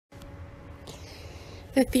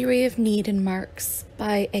The Theory of Need in Marx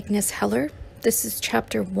by Agnes. This is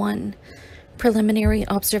Chapter 1, Preliminary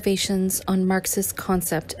Observations on Marx's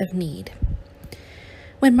Concept of Need.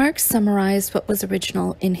 When Marx summarized what was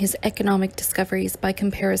original in his economic discoveries by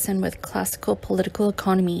comparison with classical political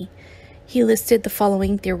economy, he listed the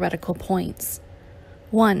following theoretical points.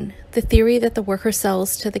 1. The theory that the worker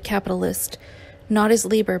sells to the capitalist not as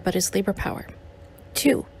labor but as labor power.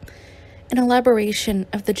 2. An elaboration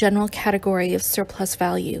of the general category of surplus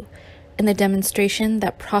value and the demonstration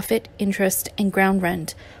that profit, interest, and ground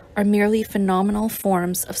rent are merely phenomenal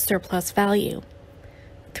forms of surplus value.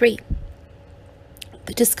 3.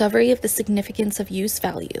 The discovery of the significance of use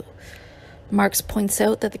value. Marx points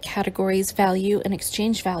out that the categories value and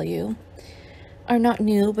exchange value are not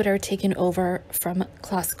new but are taken over from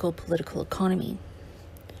classical political economy.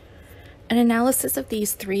 An analysis of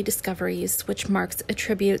these three discoveries, which Marx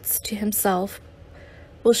attributes to himself,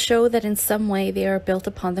 will show that in some way they are built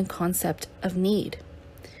upon the concept of need.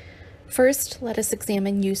 First, let us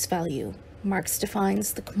examine use value. Marx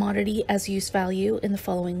defines the commodity as use value in the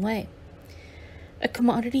following way. A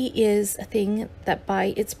commodity is a thing that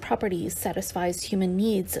by its properties satisfies human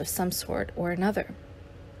needs of some sort or another.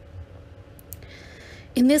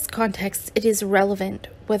 In this context, it is irrelevant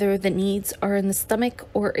whether the needs are in the stomach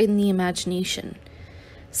or in the imagination.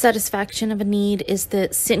 Satisfaction of a need is the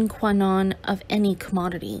sine qua non of any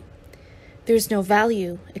commodity. There is no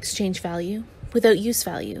value, exchange value, without use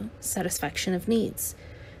value, satisfaction of needs.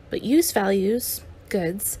 But use values,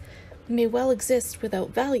 goods, may well exist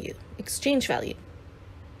without value, exchange value,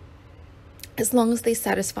 as long as they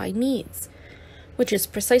satisfy needs, which is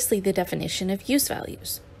precisely the definition of use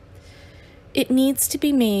values. It needs to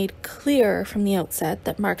be made clear from the outset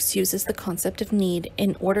that Marx uses the concept of need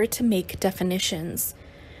in order to make definitions,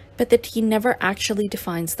 but that he never actually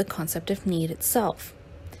defines the concept of need itself.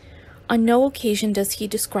 On no occasion does he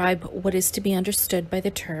describe what is to be understood by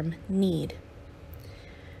the term need.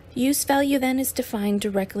 Use value then is defined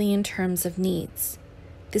directly in terms of needs.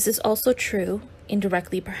 This is also true,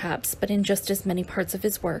 indirectly perhaps, but in just as many parts of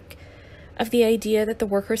his work, of the idea that the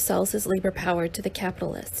worker sells his labor power to the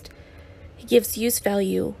capitalist. He gives use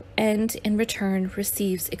value and, in return,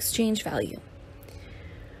 receives exchange value.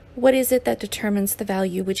 What is it that determines the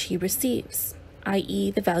value which he receives, i.e.,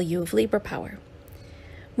 the value of labor power?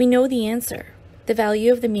 We know the answer, the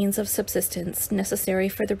value of the means of subsistence necessary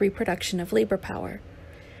for the reproduction of labor power.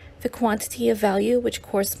 The quantity of value which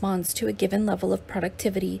corresponds to a given level of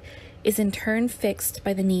productivity is in turn fixed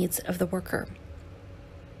by the needs of the worker.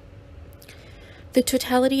 The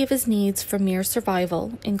totality of his needs for mere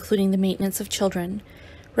survival, including the maintenance of children,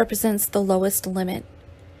 represents the lowest limit.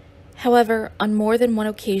 However, on more than one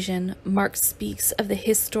occasion, Marx speaks of the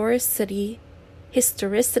historicity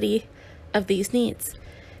of these needs,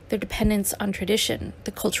 their dependence on tradition,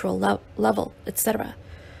 the cultural level, etc.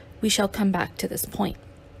 We shall come back to this point.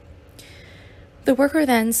 The worker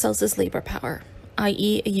then sells his labor power,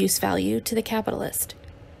 i.e., a use value, to the capitalist.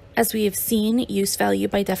 As we have seen, use value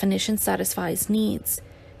by definition satisfies needs,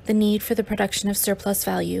 the need for the production of surplus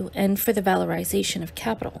value and for the valorization of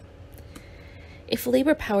capital. If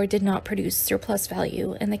labor power did not produce surplus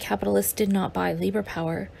value and the capitalist did not buy labor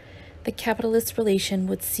power, the capitalist relation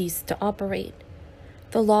would cease to operate.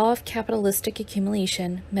 The law of capitalistic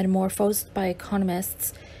accumulation, metamorphosed by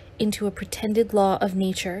economists into a pretended law of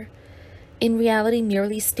nature, in reality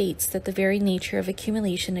merely states that the very nature of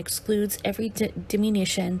accumulation excludes every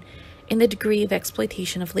diminution in the degree of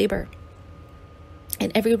exploitation of labor,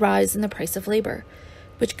 and every rise in the price of labor,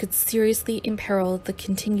 which could seriously imperil the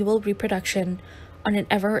continual reproduction on an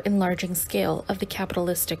ever-enlarging scale of the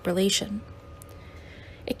capitalistic relation.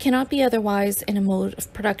 It cannot be otherwise in a mode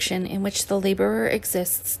of production in which the laborer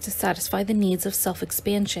exists to satisfy the needs of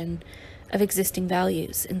self-expansion of existing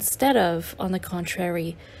values, instead of, on the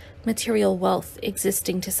contrary, material wealth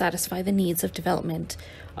existing to satisfy the needs of development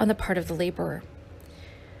on the part of the laborer.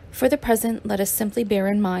 For the present, let us simply bear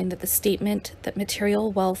in mind that the statement that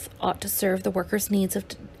material wealth ought to serve the worker's needs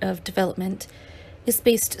of development is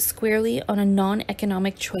based squarely on a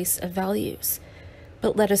non-economic choice of values.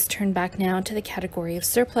 But let us turn back now to the category of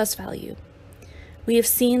surplus value. We have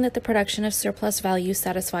seen that the production of surplus value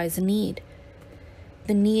satisfies a need,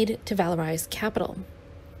 the need to valorize capital.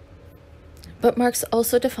 But Marx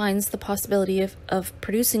also defines the possibility of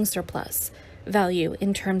producing surplus value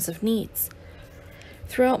in terms of needs.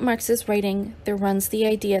 Throughout Marx's writing, there runs the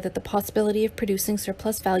idea that the possibility of producing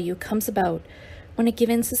surplus value comes about when a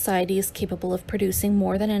given society is capable of producing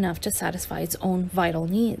more than enough to satisfy its own vital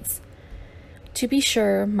needs. To be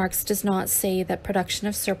sure, Marx does not say that production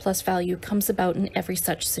of surplus value comes about in every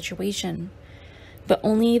such situation. but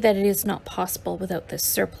only that it is not possible without this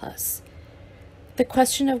surplus. The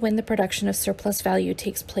question of when the production of surplus value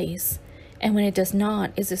takes place and when it does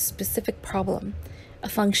not is a specific problem, a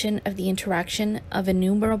function of the interaction of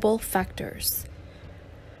innumerable factors.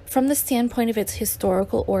 From the standpoint of its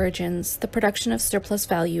historical origins, the production of surplus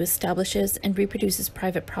value establishes and reproduces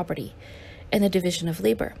private property and the division of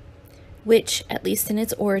labor, which, at least in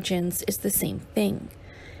its origins, is the same thing.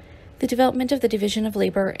 The development of the division of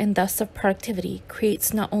labor and thus of productivity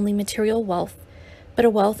creates not only material wealth, but a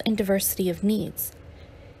wealth and diversity of needs.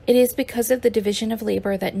 It is because of the division of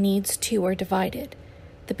labor that needs too are divided.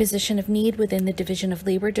 The position of need within the division of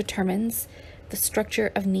labor determines the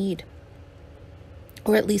structure of need,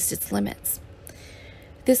 or at least its limits.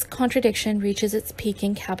 This contradiction reaches its peak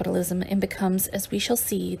in capitalism and becomes, as we shall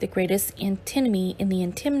see, the greatest antinomy in the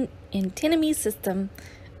antinomy system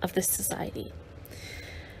of this society.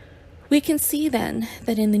 We can see then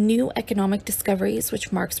that in the new economic discoveries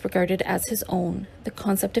which Marx regarded as his own, the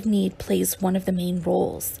concept of need plays one of the main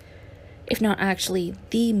roles, if not actually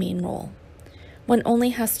the main role. One only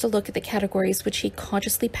has to look at the categories which he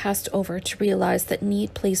consciously passed over to realize that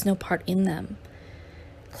need plays no part in them.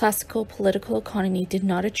 Classical political economy did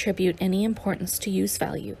not attribute any importance to use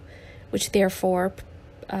value, which therefore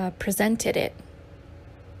presented it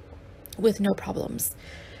with no problems.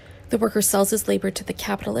 The worker sells his labor to the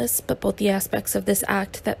capitalist, but both the aspects of this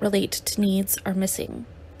act that relate to needs are missing.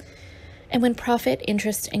 And when profit,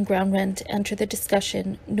 interest, and ground rent enter the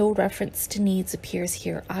discussion, no reference to needs appears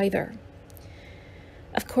here either.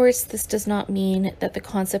 Of course, this does not mean that the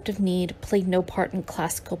concept of need played no part in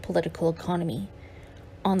classical political economy.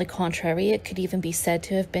 On the contrary, it could even be said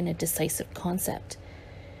to have been a decisive concept.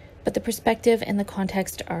 But the perspective and the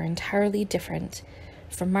context are entirely different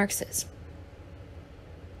from Marx's.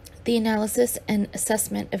 The analysis and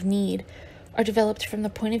assessment of need are developed from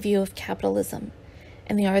the point of view of capitalism,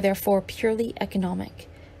 and they are therefore purely economic.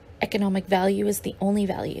 Economic value is the only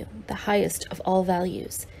value, the highest of all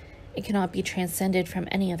values. It cannot be transcended from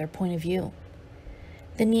any other point of view.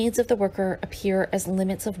 The needs of the worker appear as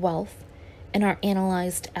limits of wealth and are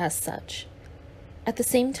analyzed as such. At the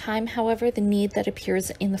same time, however, the need that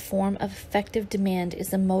appears in the form of effective demand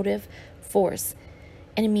is a motive force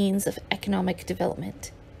and a means of economic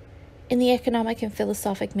development. In the economic and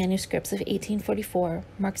philosophic manuscripts of 1844,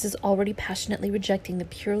 Marx is already passionately rejecting the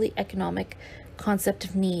purely economic concept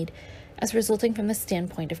of need as resulting from the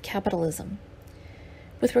standpoint of capitalism.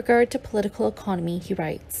 With regard to political economy, he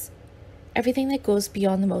writes, "Everything that goes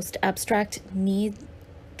beyond the most abstract need,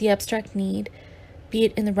 be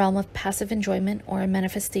it in the realm of passive enjoyment or a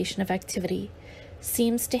manifestation of activity,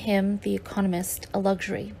 seems to him, the economist, a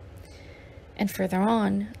luxury." And further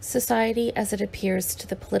on, society as it appears to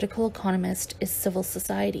the political economist is civil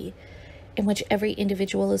society, in which every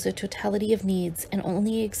individual is a totality of needs and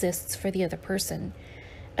only exists for the other person,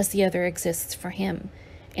 as the other exists for him,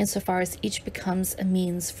 insofar as each becomes a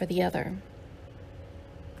means for the other.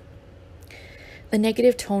 The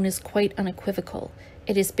negative tone is quite unequivocal.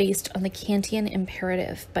 It is based on the Kantian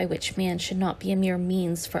imperative by which man should not be a mere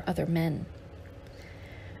means for other men.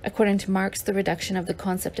 According to Marx, the reduction of the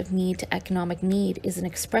concept of need to economic need is an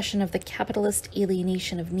expression of the capitalist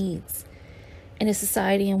alienation of needs. In a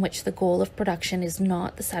society in which the goal of production is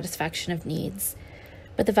not the satisfaction of needs,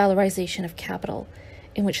 but the valorization of capital,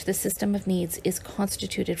 in which the system of needs is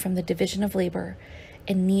constituted from the division of labor,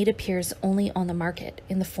 and need appears only on the market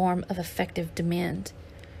in the form of effective demand.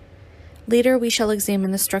 Later, we shall examine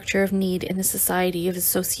the structure of need in the society of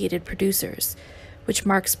associated producers, which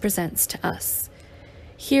Marx presents to us.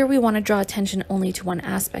 Here we want to draw attention only to one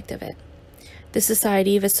aspect of it. The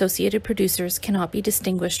society of associated producers cannot be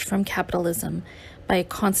distinguished from capitalism by a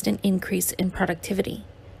constant increase in productivity.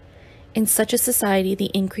 In such a society,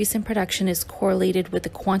 the increase in production is correlated with the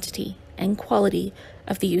quantity and quality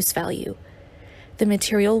of the use value. The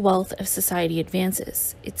material wealth of society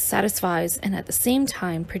advances. It satisfies and at the same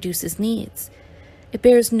time produces needs. It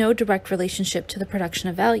bears no direct relationship to the production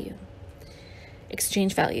of value,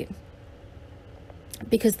 exchange value,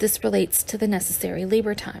 because this relates to the necessary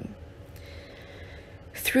labor time.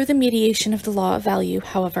 Through the mediation of the law of value,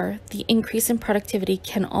 however, the increase in productivity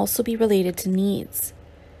can also be related to needs.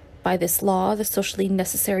 By this law, the socially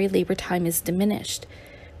necessary labor time is diminished,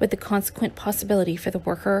 with the consequent possibility for the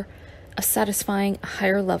worker of satisfying a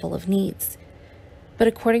higher level of needs. But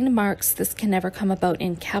according to Marx, this can never come about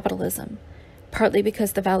in capitalism, partly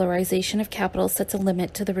because the valorization of capital sets a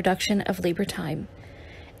limit to the reduction of labor time,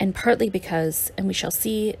 and partly because, and we shall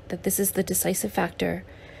see that this is the decisive factor,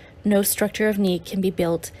 no structure of need can be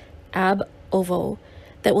built ab ovo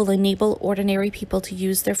that will enable ordinary people to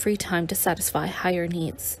use their free time to satisfy higher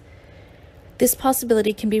needs. This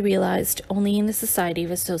possibility can be realized only in the society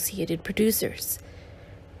of associated producers.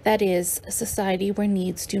 That is, a society where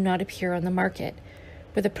needs do not appear on the market,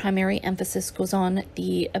 where the primary emphasis goes on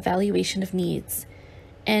the evaluation of needs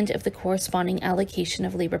and of the corresponding allocation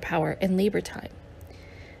of labor power and labor time.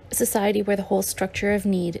 A society where the whole structure of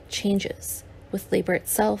need changes, with labor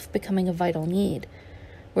itself becoming a vital need,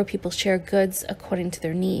 where people share goods according to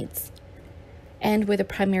their needs, and where the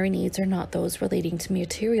primary needs are not those relating to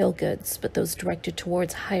material goods, but those directed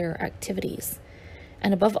towards higher activities,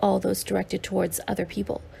 and above all those directed towards other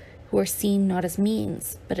people, who are seen not as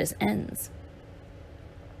means, but as ends.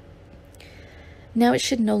 Now it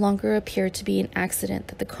should no longer appear to be an accident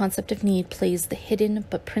that the concept of need plays the hidden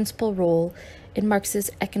but principal role in Marx's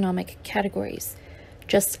economic categories,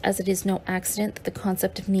 just as it is no accident that the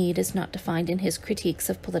concept of need is not defined in his critiques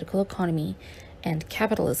of political economy and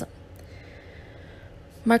capitalism.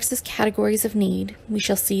 Marx's categories of need, we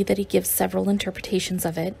shall see that he gives several interpretations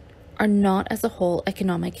of it, are not as a whole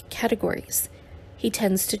economic categories. He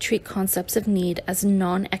tends to treat concepts of need as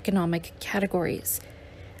non-economic categories,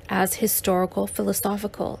 as historical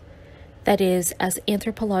philosophical, that is, as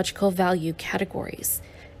anthropological value categories,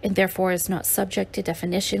 and therefore is not subject to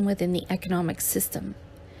definition within the economic system.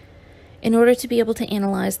 In order to be able to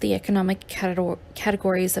analyze the economic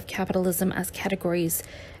categories of capitalism as categories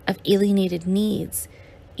of alienated needs,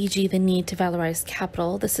 e.g. the need to valorize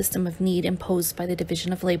capital, the system of need imposed by the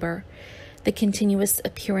division of labor, the continuous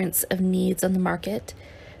appearance of needs on the market,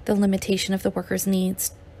 the limitation of the worker's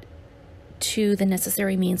needs to the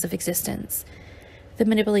necessary means of existence, the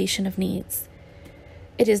manipulation of needs,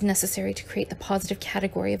 it is necessary to create the positive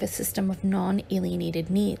category of a system of non-alienated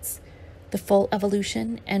needs, the full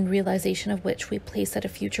evolution and realization of which we place at a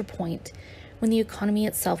future point when the economy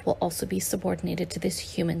itself will also be subordinated to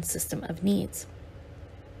this human system of needs.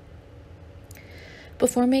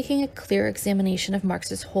 Before making a clear examination of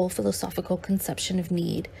Marx's whole philosophical conception of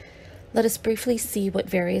need, let us briefly see what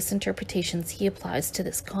various interpretations he applies to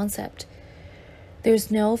this concept. There is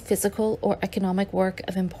no physical or economic work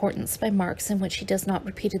of importance by Marx in which he does not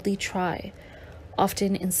repeatedly try,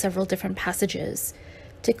 often in several different passages,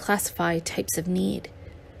 to classify types of need.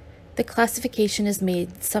 The classification is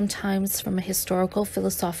made sometimes from a historical,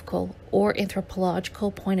 philosophical, or anthropological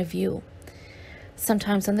point of view,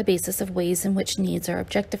 sometimes on the basis of ways in which needs are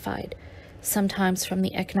objectified, sometimes from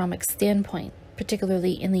the economic standpoint,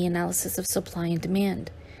 particularly in the analysis of supply and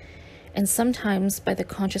demand, and sometimes by the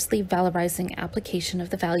consciously valorizing application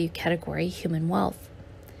of the value category human wealth.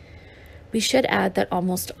 We should add that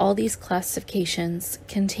almost all these classifications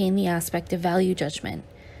contain the aspect of value judgment,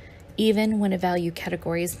 even when a value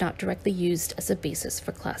category is not directly used as a basis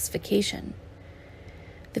for classification.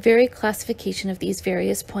 The very classification of these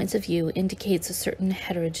various points of view indicates a certain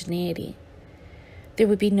heterogeneity. There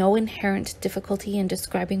would be no inherent difficulty in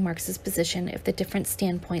describing Marx's position if the different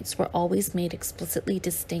standpoints were always made explicitly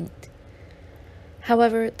distinct.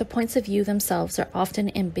 However, the points of view themselves are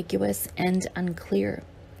often ambiguous and unclear.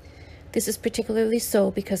 This is particularly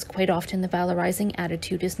so because quite often the valorizing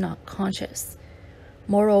attitude is not conscious.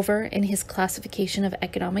 Moreover, in his classification of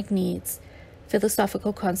economic needs,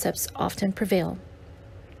 philosophical concepts often prevail.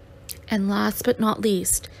 And last but not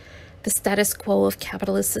least, the status quo of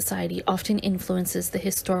capitalist society often influences the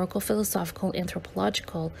historical, philosophical,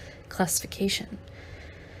 anthropological classification.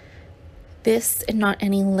 This, and not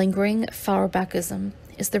any lingering Feuerbachism,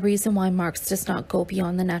 is the reason why Marx does not go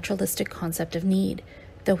beyond the naturalistic concept of need,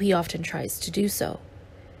 though he often tries to do so.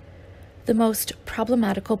 The most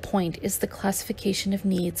problematical point is the classification of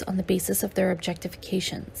needs on the basis of their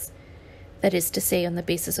objectifications, that is to say, on the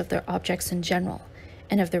basis of their objects in general,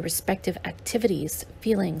 and of their respective activities,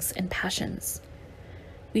 feelings, and passions.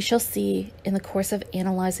 We shall see, in the course of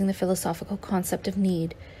analyzing the philosophical concept of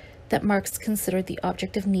need, that Marx considered the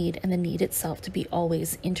object of need and the need itself to be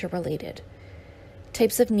always interrelated.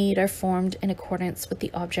 Types of need are formed in accordance with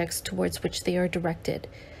the objects towards which they are directed,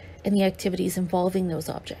 and the activities involving those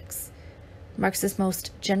objects. Marx's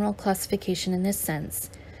most general classification in this sense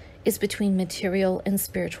is between material and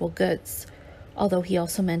spiritual goods, although he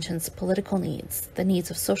also mentions political needs, the needs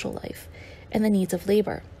of social life, and the needs of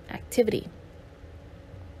labor, activity.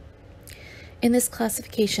 In this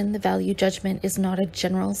classification, the value judgment is not a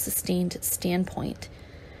general sustained standpoint.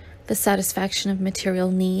 The satisfaction of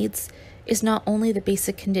material needs is not only the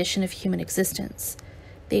basic condition of human existence.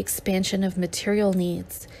 The expansion of material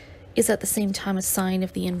needs is at the same time a sign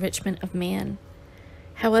of the enrichment of man.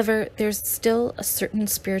 However, there's still a certain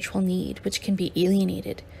spiritual need which can be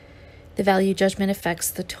alienated. The value judgment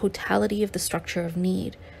affects the totality of the structure of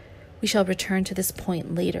need. We shall return to this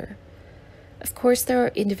point later. Of course, there are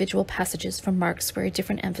individual passages from Marx where a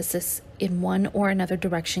different emphasis in one or another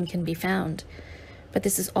direction can be found, but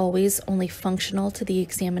this is always only functional to the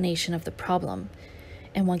examination of the problem,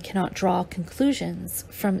 and one cannot draw conclusions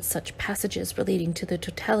from such passages relating to the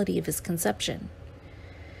totality of his conception.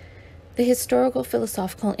 The historical,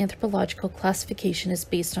 philosophical, anthropological classification is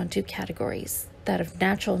based on two categories, that of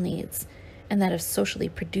natural needs and that of socially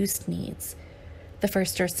produced needs. The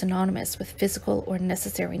first are synonymous with physical or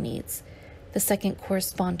necessary needs. The second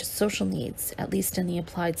correspond to social needs, at least in the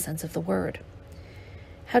applied sense of the word.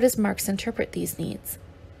 How does Marx interpret these needs?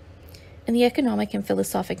 In the economic and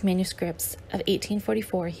philosophic manuscripts of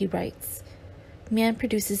 1844, he writes, "Man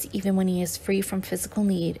produces even when he is free from physical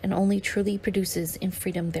need and only truly produces in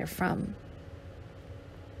freedom therefrom."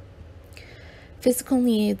 Physical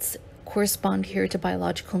needs correspond here to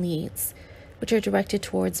biological needs, which are directed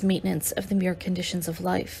towards maintenance of the mere conditions of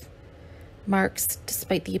life. Marx,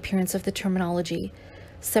 despite the appearance of the terminology,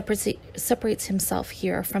 separates himself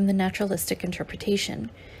here from the naturalistic interpretation,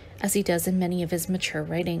 as he does in many of his mature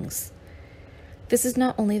writings. This is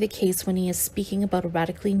not only the case when he is speaking about a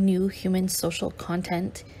radically new human social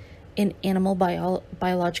content in animal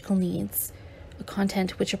biological needs, a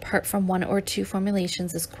content which, apart from one or two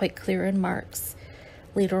formulations, is quite clear in Marx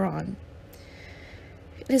later on.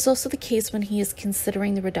 It is also the case when he is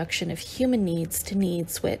considering the reduction of human needs to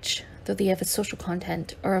needs which, though they have a social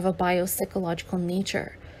content, are of a biopsychological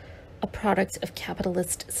nature, a product of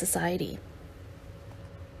capitalist society.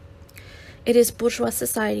 It is bourgeois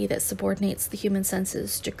society that subordinates the human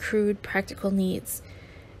senses to crude practical needs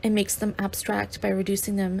and makes them abstract by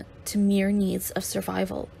reducing them to mere needs of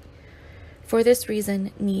survival. For this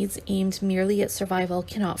reason, needs aimed merely at survival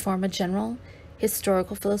cannot form a general,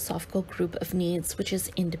 historical, philosophical group of needs which is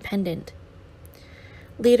independent.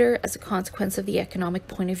 Later, as a consequence of the economic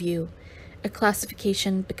point of view, a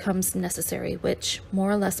classification becomes necessary which, more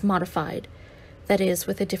or less modified, that is,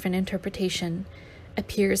 with a different interpretation,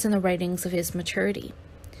 appears in the writings of his maturity,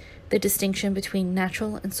 the distinction between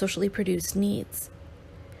natural and socially produced needs.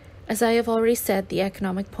 As I have already said, the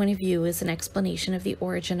economic point of view is an explanation of the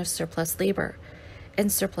origin of surplus labor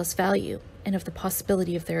and surplus value, and of the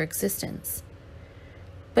possibility of their existence.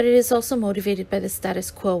 But it is also motivated by the status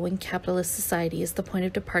quo in capitalist society as the point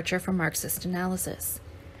of departure for Marxist analysis,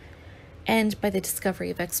 and by the discovery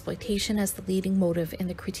of exploitation as the leading motive in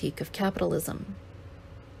the critique of capitalism.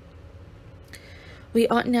 We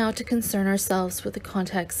ought now to concern ourselves with the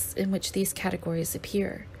contexts in which these categories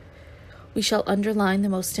appear. We shall underline the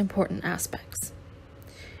most important aspects.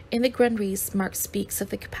 In the Grundrisse, Marx speaks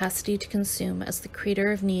of the capacity to consume as the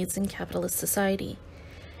creator of needs in capitalist society,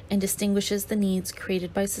 and distinguishes the needs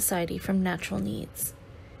created by society from natural needs.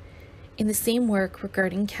 In the same work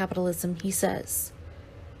regarding capitalism, he says,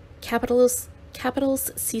 Capital's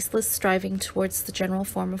ceaseless striving towards the general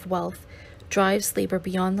form of wealth drives labor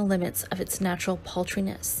beyond the limits of its natural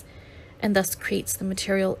paltriness, and thus creates the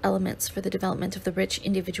material elements for the development of the rich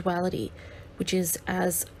individuality, which is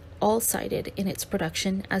as all-sided in its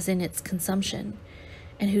production as in its consumption,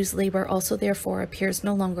 and whose labor also therefore appears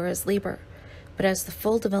no longer as labor, but as the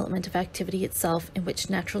full development of activity itself, in which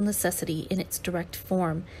natural necessity in its direct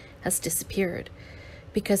form has disappeared,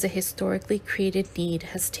 because a historically created need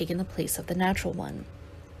has taken the place of the natural one.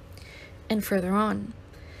 And further on,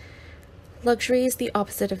 luxury is the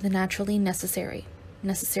opposite of the naturally necessary.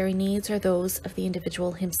 Necessary needs are those of the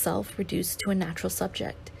individual himself reduced to a natural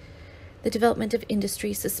subject. The development of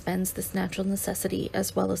industry suspends this natural necessity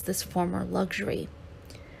as well as this former luxury.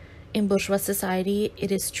 In bourgeois society,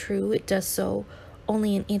 it is true it does so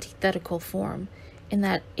only in antithetical form, in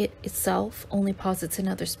that it itself only posits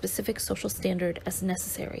another specific social standard as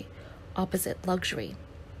necessary, opposite luxury.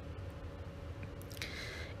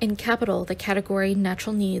 In Capital, the category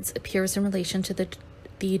natural needs appears in relation to the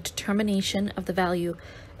determination of the value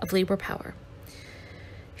of labor power.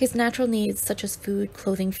 His natural needs, such as food,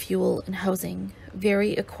 clothing, fuel, and housing,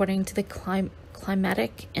 vary according to the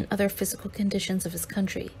climatic and other physical conditions of his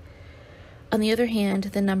country. On the other hand,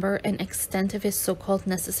 the number and extent of his so-called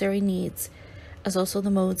necessary needs, as also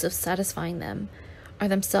the modes of satisfying them, are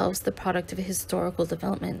themselves the product of historical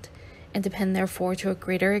development, and depend therefore to a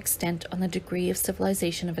greater extent on the degree of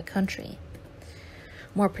civilization of a country,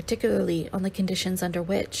 more particularly on the conditions under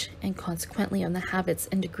which, and consequently on the habits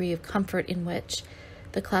and degree of comfort in which,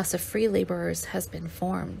 the class of free laborers has been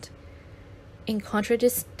formed. In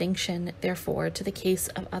contradistinction, therefore, to the case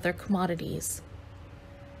of other commodities,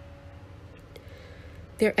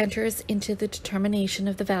 there enters into the determination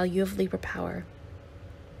of the value of labor power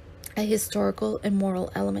a historical and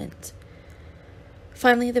moral element.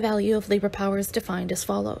 Finally, the value of labor power is defined as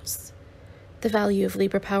follows. The value of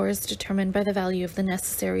labor power is determined by the value of the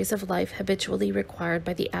necessaries of life habitually required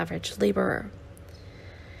by the average laborer.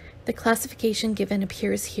 The classification given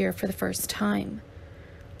appears here for the first time.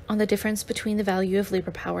 On the difference between the value of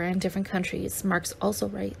labor power in different countries, Marx also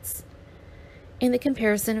writes, "In the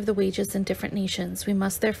comparison of the wages in different nations, we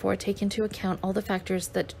must therefore take into account all the factors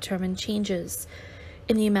that determine changes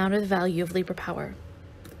in the amount of the value of labor power.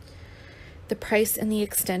 The price and the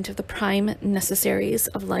extent of the prime necessaries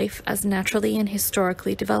of life as naturally and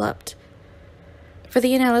historically developed. For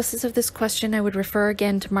the analysis of this question, I would refer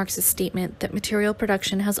again to Marx's statement that material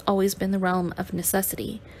production has always been the realm of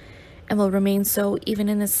necessity, and will remain so even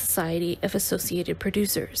in a society of associated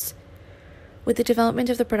producers. With the development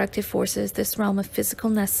of the productive forces, this realm of physical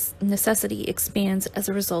necessity expands as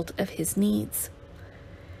a result of his needs."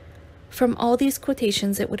 From all these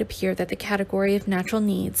quotations, it would appear that the category of natural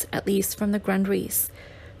needs, at least from the Grundrisse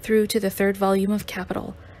through to the third volume of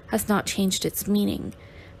Capital, has not changed its meaning,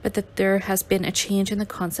 but that there has been a change in the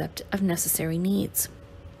concept of necessary needs.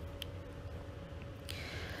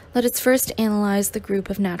 Let us first analyze the group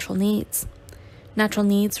of natural needs. Natural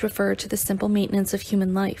needs refer to the simple maintenance of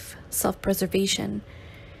human life, self-preservation,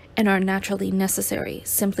 and are naturally necessary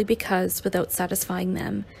simply because, without satisfying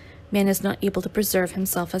them, man is not able to preserve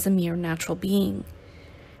himself as a mere natural being.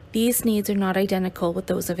 These needs are not identical with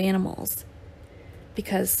those of animals,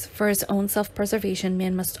 because for his own self-preservation,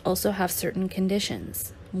 man must also have certain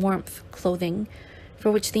conditions: warmth, clothing,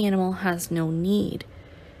 for which the animal has no need.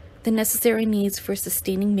 The necessary needs for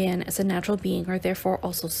sustaining man as a natural being are therefore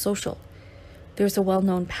also social. There is a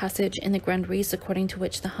well-known passage in the Grundrisse according to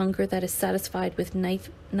which the hunger that is satisfied with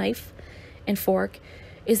knife and fork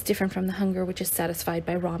is different from the hunger which is satisfied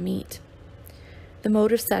by raw meat. The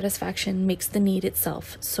mode of satisfaction makes the need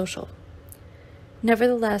itself social.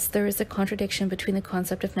 Nevertheless, there is a contradiction between the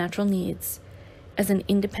concept of natural needs as an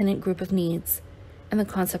independent group of needs and the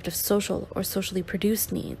concept of social or socially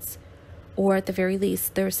produced needs, or at the very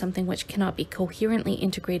least, there is something which cannot be coherently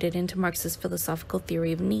integrated into Marx's philosophical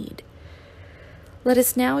theory of need. Let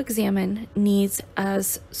us now examine needs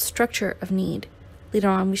as structure of need. Later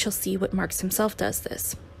on, we shall see what Marx himself does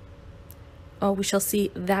this. We shall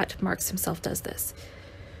see that Marx himself does this.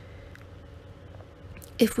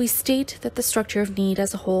 If we state that the structure of need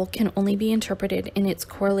as a whole can only be interpreted in its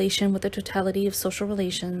correlation with the totality of social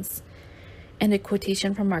relations, and a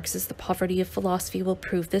quotation from Marx's The Poverty of Philosophy will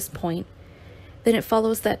prove this point, then it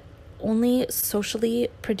follows that only socially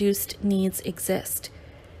produced needs exist,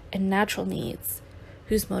 and natural needs,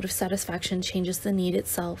 whose mode of satisfaction changes the need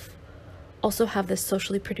itself, also have this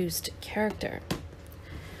socially produced character.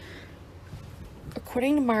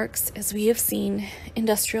 According to Marx, as we have seen,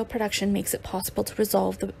 industrial production makes it possible to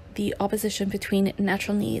resolve the opposition between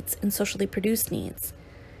natural needs and socially produced needs.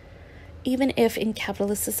 Even if in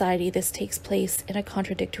capitalist society this takes place in a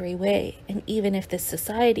contradictory way, and even if this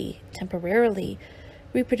society temporarily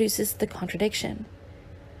reproduces the contradiction,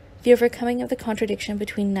 the overcoming of the contradiction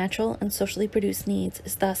between natural and socially produced needs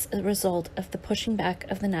is thus a result of the pushing back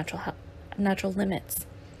of the natural limits.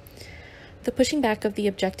 The pushing back of the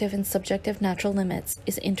objective and subjective natural limits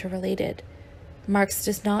is interrelated. Marx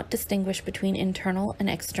does not distinguish between internal and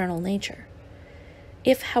external nature.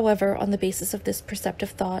 If, however, on the basis of this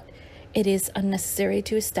perceptive thought, it is unnecessary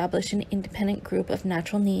to establish an independent group of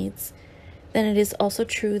natural needs, then it is also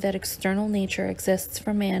true that external nature exists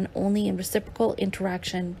for man only in reciprocal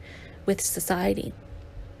interaction with society,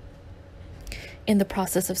 in the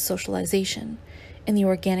process of socialization, in the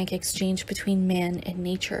organic exchange between man and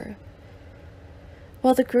nature.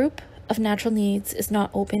 While the group of natural needs is not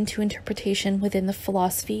open to interpretation within the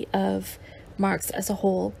philosophy of Marx as a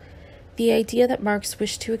whole, the idea that Marx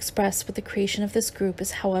wished to express with the creation of this group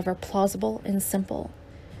is, however, plausible and simple.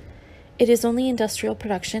 It is only industrial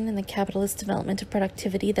production and the capitalist development of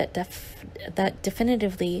productivity that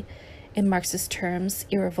definitively, in Marx's terms,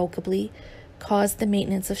 irrevocably, caused the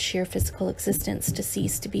maintenance of sheer physical existence to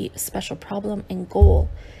cease to be a special problem and goal,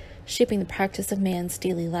 shaping the practice of man's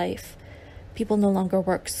daily life. People no longer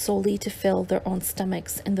work solely to fill their own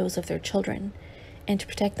stomachs and those of their children, and to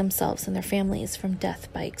protect themselves and their families from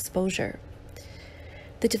death by exposure.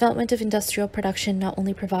 The development of industrial production not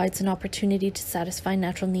only provides an opportunity to satisfy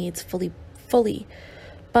natural needs fully,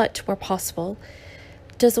 but, where possible,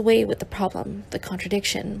 does away with the problem, the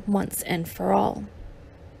contradiction, once and for all.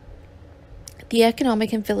 The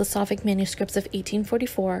economic and philosophic manuscripts of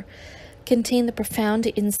 1844 contain the profound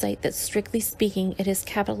insight that, strictly speaking, it is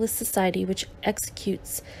capitalist society which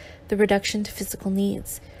executes the reduction to physical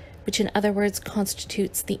needs, which in other words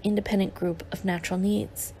constitutes the independent group of natural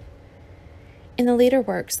needs. In the later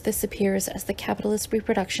works, this appears as the capitalist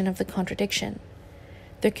reproduction of the contradiction.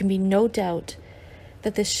 There can be no doubt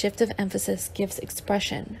that this shift of emphasis gives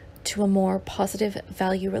expression to a more positive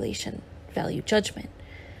value relation, value judgment,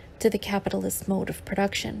 to the capitalist mode of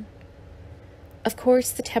production. Of course,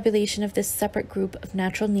 the tabulation of this separate group of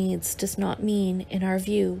natural needs does not mean, in our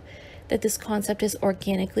view, that this concept is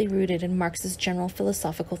organically rooted in Marx's general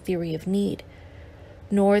philosophical theory of need,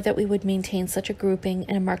 nor that we would maintain such a grouping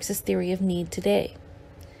in a Marxist theory of need today.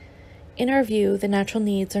 In our view, the natural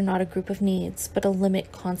needs are not a group of needs, but a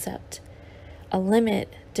limit concept, a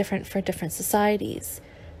limit different for different societies,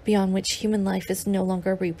 beyond which human life is no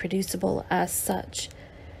longer reproducible as such,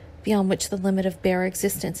 beyond which the limit of bare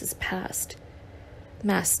existence is passed.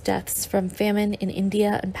 Mass deaths from famine in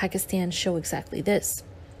India and Pakistan show exactly this.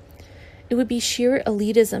 It would be sheer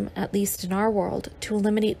elitism, at least in our world, to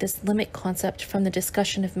eliminate this limit concept from the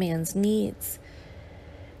discussion of man's needs.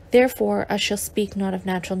 Therefore, I shall speak not of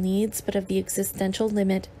natural needs, but of the existential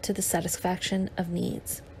limit to the satisfaction of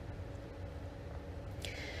needs.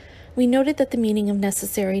 We noted that the meaning of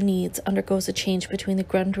necessary needs undergoes a change between the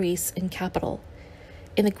Grundrisse and capital.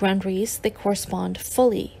 In the Grundrisse, they correspond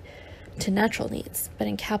fully to natural needs, but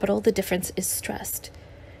in capital, the difference is stressed.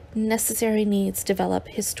 Necessary needs develop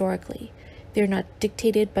historically. They are not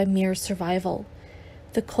dictated by mere survival.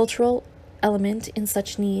 The cultural element in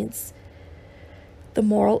such needs, the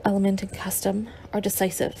moral element and custom, are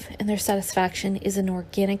decisive, and their satisfaction is an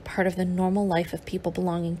organic part of the normal life of people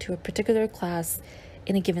belonging to a particular class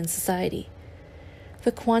in a given society.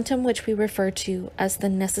 The quantum which we refer to as the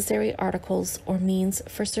necessary articles or means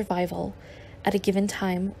for survival at a given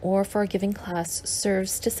time or for a given class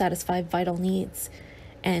serves to satisfy vital needs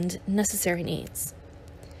and necessary needs.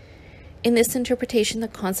 In this interpretation, the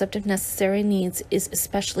concept of necessary needs is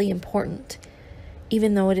especially important,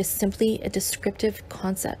 even though it is simply a descriptive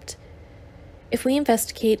concept. If we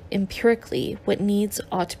investigate empirically what needs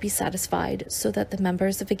ought to be satisfied so that the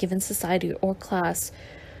members of a given society or class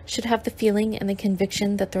should have the feeling and the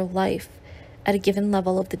conviction that their life, at a given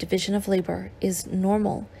level of the division of labor, is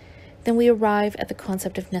normal, then we arrive at the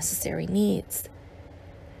concept of necessary needs.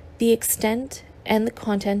 The extent and the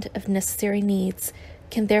content of necessary needs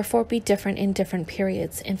can therefore be different in different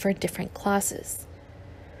periods and for different classes.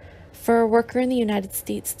 For a worker in the United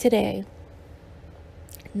States today,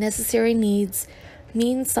 necessary needs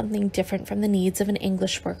mean something different from the needs of an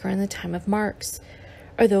English worker in the time of Marx,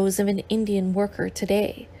 or those of an Indian worker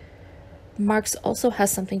today. Marx also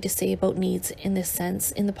has something to say about needs in this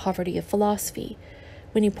sense in The Poverty of Philosophy,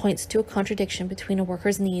 when he points to a contradiction between a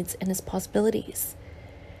worker's needs and his possibilities.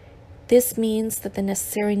 This means that the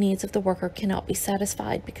necessary needs of the worker cannot be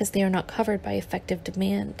satisfied because they are not covered by effective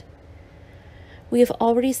demand. We have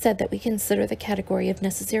already said that we consider the category of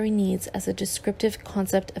necessary needs as a descriptive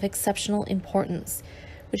concept of exceptional importance,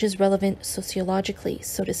 which is relevant sociologically,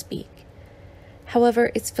 so to speak.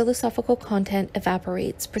 However, its philosophical content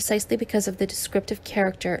evaporates precisely because of the descriptive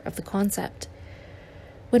character of the concept.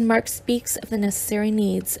 When Marx speaks of the necessary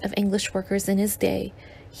needs of English workers in his day,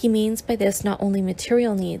 he means by this not only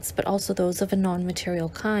material needs, but also those of a non-material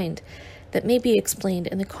kind that may be explained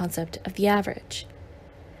in the concept of the average.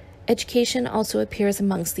 Education also appears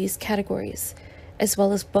amongst these categories, as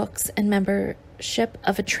well as books and membership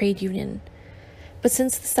of a trade union. But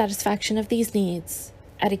since the satisfaction of these needs,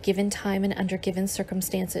 at a given time and under given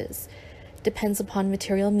circumstances, depends upon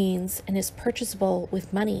material means and is purchasable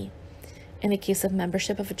with money, in the case of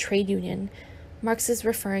membership of a trade union, Marx is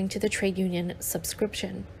referring to the trade union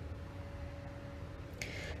subscription.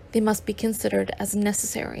 They must be considered as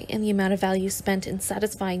necessary, and the amount of value spent in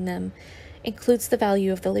satisfying them includes the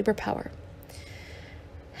value of the labor power.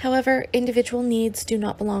 However, individual needs do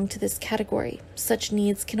not belong to this category. Such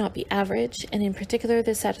needs cannot be average, and in particular,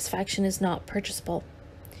 their satisfaction is not purchasable.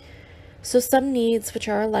 So some needs which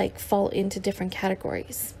are alike fall into different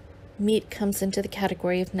categories. Meat comes into the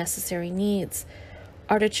category of necessary needs,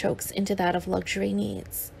 artichokes into that of luxury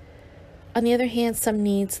needs. On the other hand, some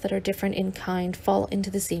needs that are different in kind fall into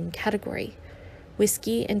the same category.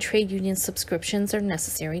 Whiskey and trade union subscriptions are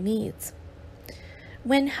necessary needs.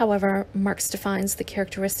 When, however, Marx defines the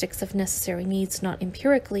characteristics of necessary needs not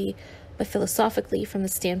empirically, but philosophically from the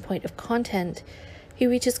standpoint of content, he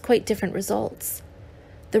reaches quite different results.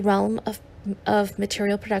 The realm of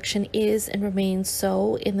material production is and remains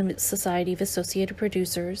so in the Society of Associated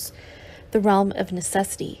Producers, the realm of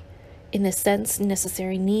necessity. In this sense,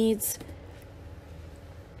 necessary needs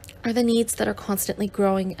are the needs that are constantly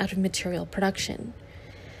growing out of material production.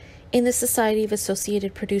 In the Society of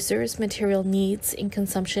Associated Producers, material needs in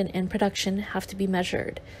consumption and production have to be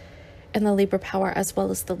measured, and the labor power as well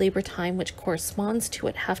as the labor time which corresponds to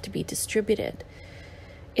it have to be distributed.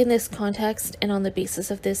 In this context, and on the basis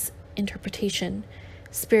of this interpretation,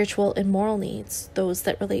 Spiritual and moral needs, those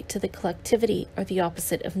that relate to the collectivity, are the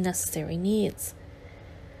opposite of necessary needs.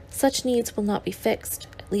 Such needs will not be fixed,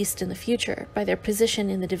 at least in the future, by their position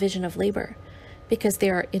in the division of labor, because they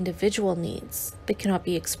are individual needs that cannot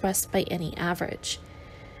be expressed by any average,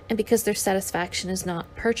 and because their satisfaction is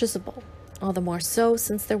not purchasable, all the more so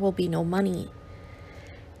since there will be no money.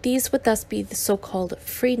 These would thus be the so-called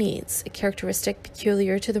free needs, a characteristic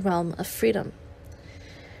peculiar to the realm of freedom.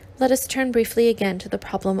 Let us turn briefly again to the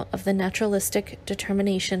problem of the naturalistic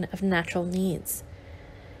determination of natural needs.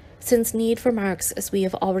 Since need for Marx, as we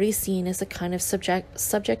have already seen, is a kind of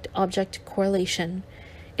subject-object correlation,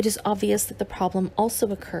 it is obvious that the problem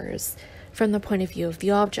also occurs from the point of view of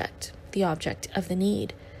the object of the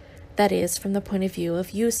need, that is, from the point of view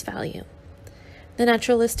of use value. The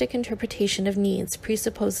naturalistic interpretation of needs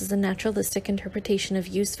presupposes a naturalistic interpretation of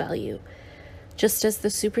use value, just as the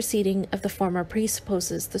superseding of the former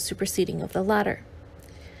presupposes the superseding of the latter.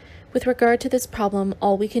 With regard to this problem,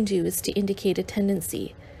 all we can do is to indicate a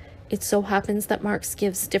tendency. It so happens that Marx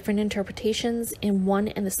gives different interpretations in one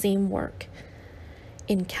and the same work.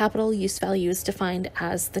 In Capital, use value is defined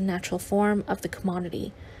as the natural form of the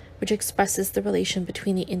commodity, which expresses the relation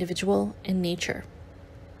between the individual and nature.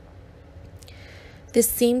 This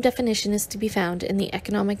same definition is to be found in the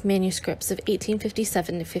economic manuscripts of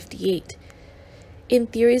 1857 to 58. In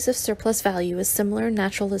theories of surplus value, a similar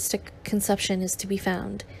naturalistic conception is to be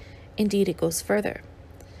found. Indeed, it goes further.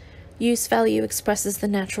 Use value expresses the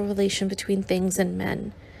natural relation between things and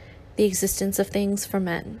men, the existence of things for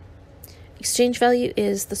men. Exchange value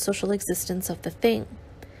is the social existence of the thing.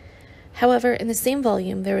 However, in the same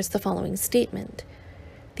volume, there is the following statement.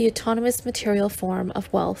 The autonomous material form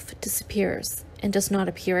of wealth disappears and does not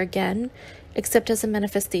appear again except as a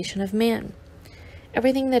manifestation of man.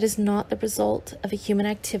 Everything that is not the result of a human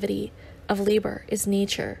activity of labor is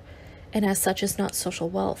nature, and as such is not social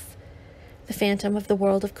wealth. The phantom of the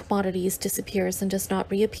world of commodities disappears and does not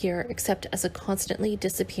reappear except as a constantly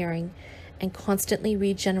disappearing and constantly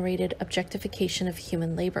regenerated objectification of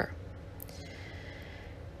human labor.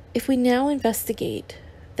 If we now investigate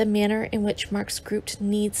the manner in which Marx grouped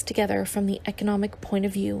needs together from the economic point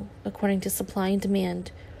of view, according to supply and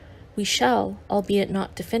demand, we shall, albeit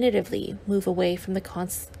not definitively, move away from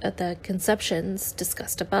the conceptions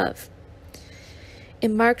discussed above.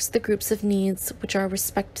 In Marx, the groups of needs, which are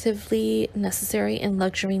respectively necessary and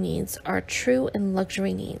luxury needs, are true and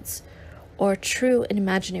luxury needs, or true and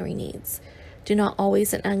imaginary needs, do not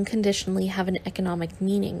always and unconditionally have an economic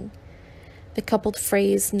meaning. The coupled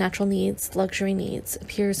phrase natural needs, luxury needs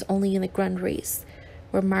appears only in the Grundrisse,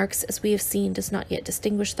 where Marx, as we have seen, does not yet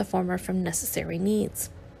distinguish the former from necessary needs.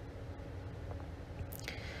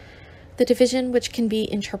 The division, which can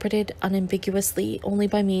be interpreted unambiguously only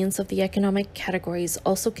by means of the economic categories,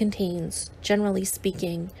 also contains, generally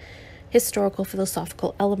speaking, historical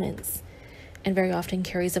philosophical elements, and very often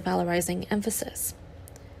carries a valorizing emphasis.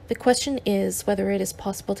 The question is whether it is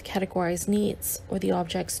possible to categorize needs, or the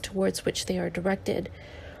objects towards which they are directed,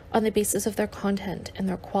 on the basis of their content and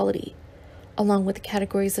their quality, along with the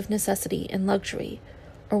categories of necessity and luxury,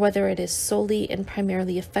 or whether it is solely and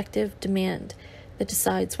primarily effective demand that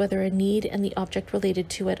decides whether a need and the object related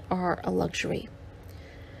to it are a luxury.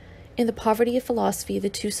 In the poverty of philosophy, the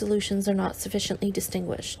two solutions are not sufficiently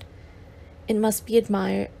distinguished. It must be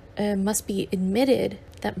admitted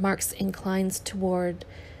that Marx inclines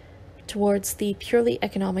towards the purely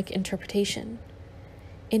economic interpretation.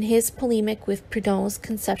 In his polemic with Proudhon's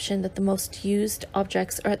conception that the most used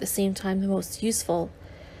objects are at the same time the most useful,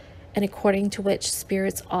 and according to which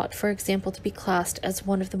spirits ought, for example, to be classed as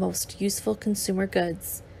one of the most useful consumer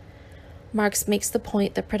goods, Marx makes the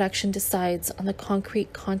point that production decides on the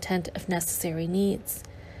concrete content of necessary needs.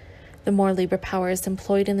 The more labor power is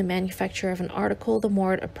employed in the manufacture of an article, the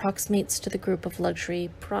more it approximates to the group of luxury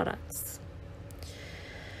products.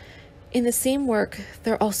 In the same work,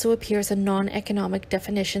 there also appears a non-economic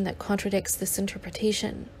definition that contradicts this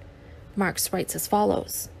interpretation. Marx writes as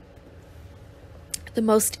follows. The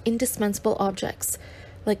most indispensable objects,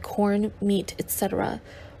 like corn, meat, etc.,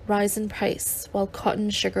 rise in price, while cotton,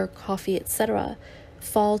 sugar, coffee, etc.,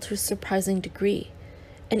 fall to a surprising degree,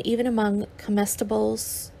 and even among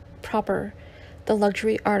comestibles proper, the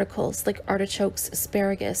luxury articles like artichokes,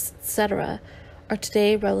 asparagus, etc., are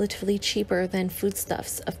today relatively cheaper than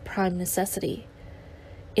foodstuffs of prime necessity.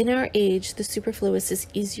 In our age, the superfluous is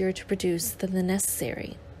easier to produce than the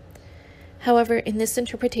necessary. However, in this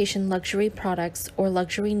interpretation, luxury products or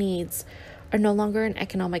luxury needs are no longer an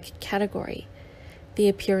economic category. They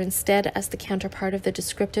appear instead as the counterpart of the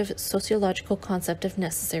descriptive sociological concept of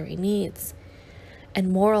necessary needs.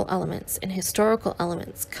 and moral elements and historical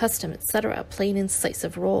elements, custom, etc., play an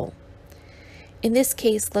incisive role. In this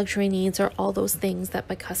case, luxury needs are all those things that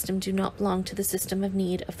by custom do not belong to the system of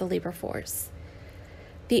need of the labor force.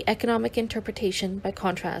 The economic interpretation, by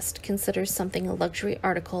contrast, considers something a luxury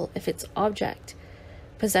article if its object,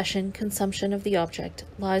 possession, consumption of the object,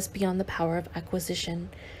 lies beyond the power of acquisition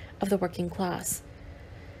of the working class.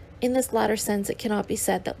 In this latter sense, it cannot be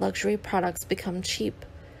said that luxury products become cheap,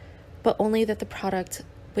 but only that the product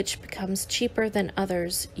which becomes cheaper than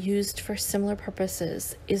others used for similar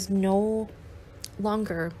purposes is no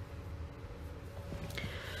longer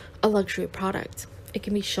a luxury product. It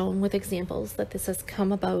can be shown with examples that this has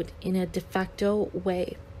come about in a de facto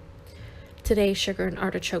way. Today, sugar and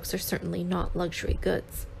artichokes are certainly not luxury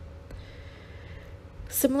goods.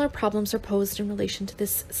 Similar problems are posed in relation to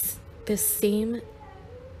this same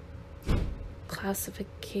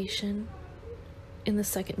classification in the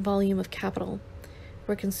second volume of Capital,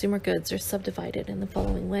 where consumer goods are subdivided in the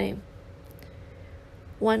following way.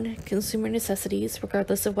 1. Consumer necessities,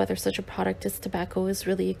 regardless of whether such a product as tobacco is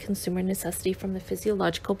really a consumer necessity from the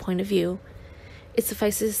physiological point of view, it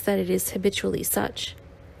suffices that it is habitually such.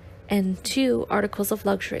 And 2. Articles of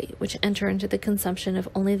luxury, which enter into the consumption of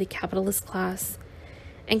only the capitalist class,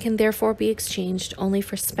 and can therefore be exchanged only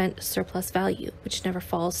for spent surplus value, which never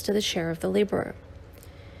falls to the share of the laborer.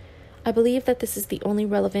 I believe that this is the only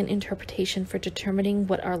relevant interpretation for determining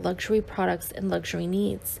what are luxury products and luxury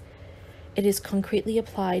needs. It is concretely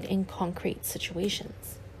applied in concrete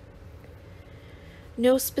situations.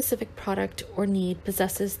 No specific product or need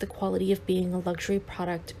possesses the quality of being a luxury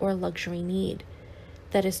product or a luxury need.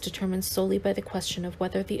 That is determined solely by the question of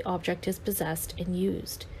whether the object is possessed and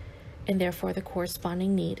used, and therefore the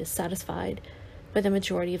corresponding need is satisfied by the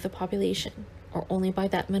majority of the population, or only by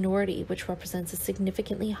that minority which represents a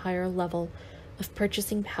significantly higher level of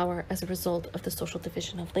purchasing power as a result of the social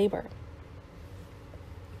division of labor.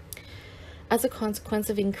 As a consequence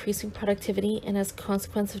of increasing productivity and as a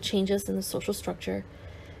consequence of changes in the social structure,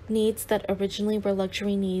 needs that originally were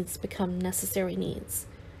luxury needs become necessary needs,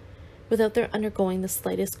 without their undergoing the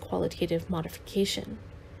slightest qualitative modification.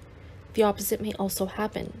 The opposite may also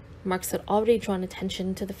happen. Marx had already drawn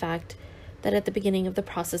attention to the fact that at the beginning of the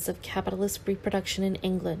process of capitalist reproduction in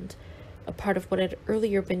England, a part of what had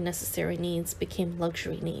earlier been necessary needs became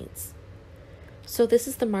luxury needs. So this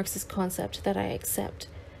is the Marxist concept that I accept,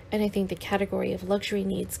 and I think the category of luxury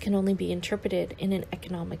needs can only be interpreted in an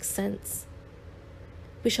economic sense.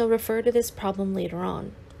 We shall refer to this problem later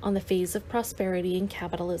on the phase of prosperity in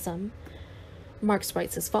capitalism. Marx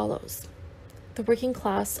writes as follows: the working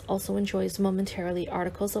class also enjoys momentarily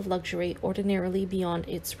articles of luxury ordinarily beyond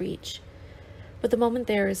its reach, but the moment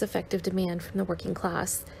there is effective demand from the working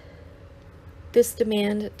class, this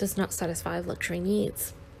demand does not satisfy luxury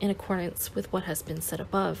needs. In accordance with what has been said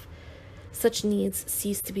above, such needs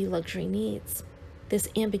cease to be luxury needs. This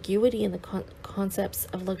ambiguity in the concepts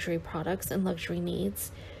of luxury products and luxury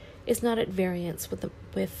needs is not at variance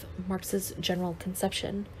with Marx's general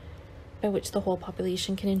conception, by which the whole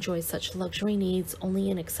population can enjoy such luxury needs only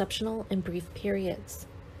in exceptional and brief periods.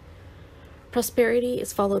 Prosperity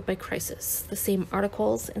is followed by crisis. The same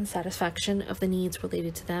articles and satisfaction of the needs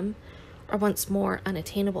related to them are once more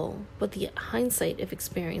unattainable, but the hindsight of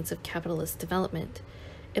experience of capitalist development,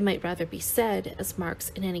 it might rather be said, as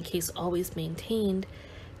Marx in any case always maintained,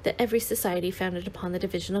 that every society founded upon the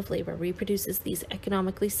division of labor reproduces these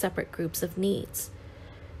economically separate groups of needs,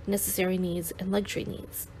 necessary needs and luxury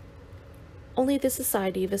needs. Only the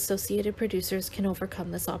society of associated producers can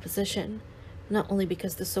overcome this opposition, not only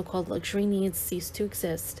because the so-called luxury needs cease to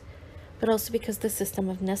exist, but also because the system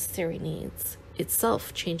of necessary needs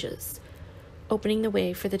itself changes, opening the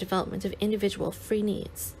way for the development of individual free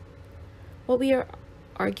needs. What we are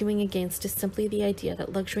arguing against is simply the idea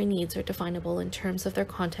that luxury needs are definable in terms of their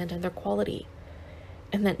content and their quality,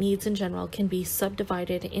 and that needs in general can be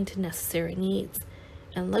subdivided into necessary needs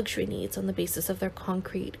and luxury needs on the basis of their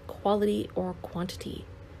concrete quality or quantity.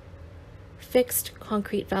 Fixed,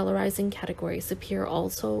 concrete valorizing categories appear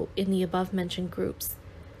also in the above-mentioned groups.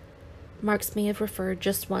 Marx may have referred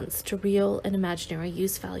just once to real and imaginary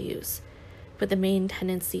use values, but the main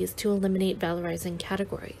tendency is to eliminate valorizing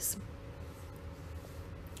categories.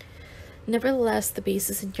 Nevertheless, the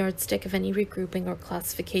basis and yardstick of any regrouping or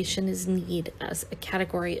classification is need as a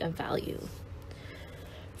category of value.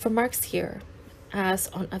 For Marx here, as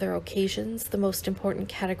on other occasions, the most important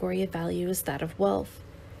category of value is that of wealth.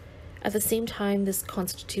 At the same time, this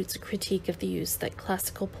constitutes a critique of the use that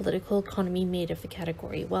classical political economy made of the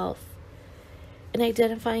category wealth, in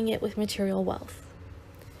identifying it with material wealth.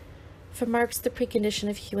 For Marx, the precondition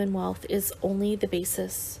of human wealth is only the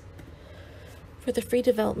basis For the free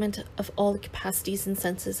development of all the capacities and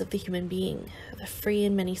senses of the human being, the free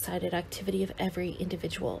and many-sided activity of every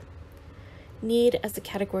individual. Need as a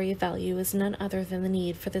category of value is none other than the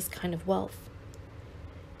need for this kind of wealth.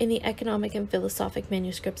 In the Economic and Philosophic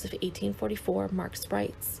Manuscripts of 1844, Marx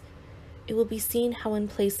writes, "It will be seen how in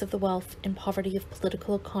place of the wealth and poverty of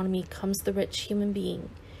political economy comes the rich human being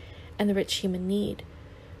and the rich human need.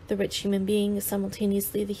 The rich human being is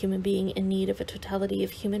simultaneously the human being in need of a totality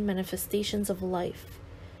of human manifestations of life."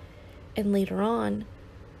 And later on,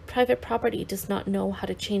 private property does not know how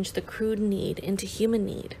to change the crude need into human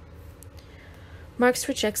need. Marx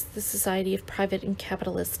rejects the society of private and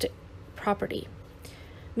capitalistic property,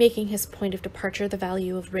 making his point of departure the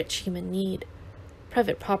value of rich human need.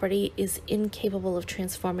 Private property is incapable of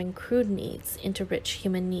transforming crude needs into rich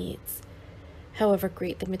human needs, however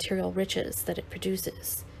great the material riches that it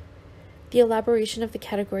produces. The elaboration of the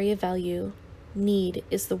category of value, need,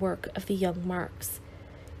 is the work of the young Marx.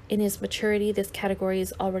 In his maturity, this category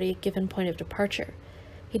is already a given point of departure.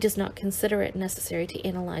 He does not consider it necessary to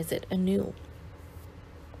analyze it anew.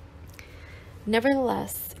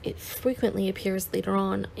 Nevertheless, it frequently appears later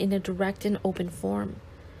on in a direct and open form.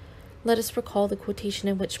 Let us recall the quotation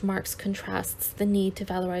in which Marx contrasts the need to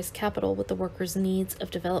valorize capital with the worker's needs of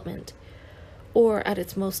development, or at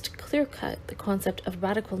its most clear-cut, the concept of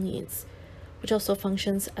radical needs, which also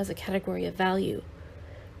functions as a category of value.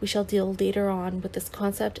 We shall deal later on with this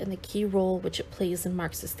concept and the key role which it plays in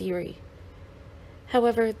Marx's theory.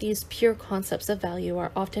 However, these pure concepts of value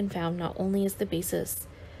are often found not only as the basis,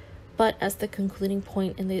 but as the concluding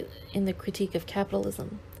point in the critique of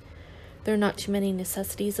capitalism. There are not too many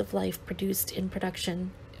necessities of life produced in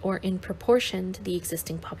production or in proportion to the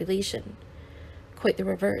existing population. Quite the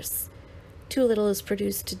reverse. Too little is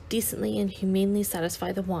produced to decently and humanely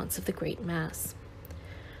satisfy the wants of the great mass.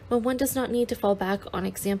 But one does not need to fall back on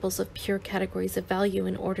examples of pure categories of value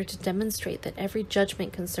in order to demonstrate that every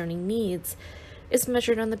judgment concerning needs is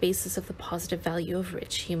measured on the basis of the positive value of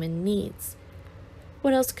rich human needs.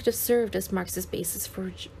 What else could have served as Marx's basis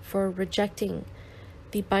for rejecting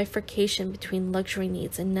the bifurcation between luxury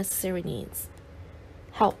needs and necessary needs?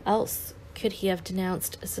 How else could he have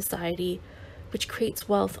denounced a society which creates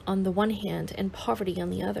wealth on the one hand and poverty on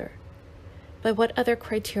the other? By what other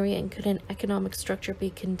criterion could an economic structure be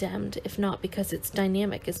condemned, if not because its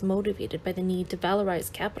dynamic is motivated by the need to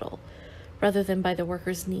valorize capital, rather than by the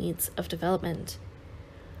worker's needs of development?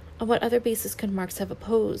 On what other basis could Marx have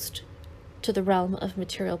opposed to the realm of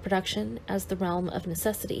material production as the realm of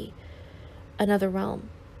necessity another realm,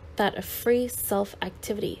 that of free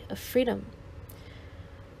self-activity, of freedom?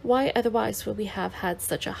 Why otherwise would we have had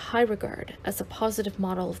such a high regard as a positive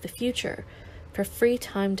model of the future for free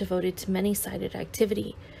time devoted to many-sided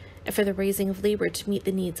activity and for the raising of labor to meet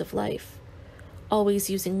the needs of life, always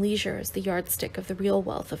using leisure as the yardstick of the real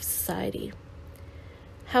wealth of society?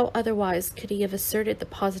 How otherwise could he have asserted the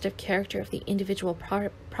positive character of the individual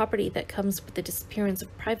property that comes with the disappearance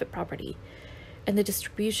of private property and the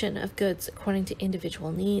distribution of goods according to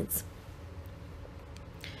individual needs?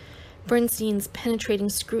 Bernstein's penetrating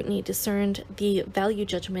scrutiny discerned the value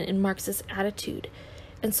judgment in Marx's attitude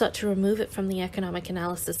and sought to remove it from the economic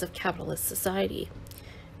analysis of capitalist society,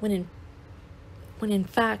 when in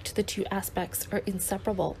fact the two aspects are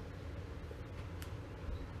inseparable.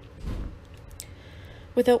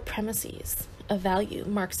 Without premises of value,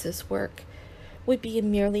 Marx's work would be a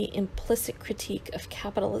merely implicit critique of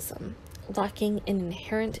capitalism, lacking an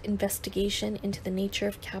inherent investigation into the nature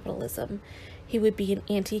of capitalism. He would be an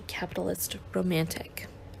anti-capitalist romantic.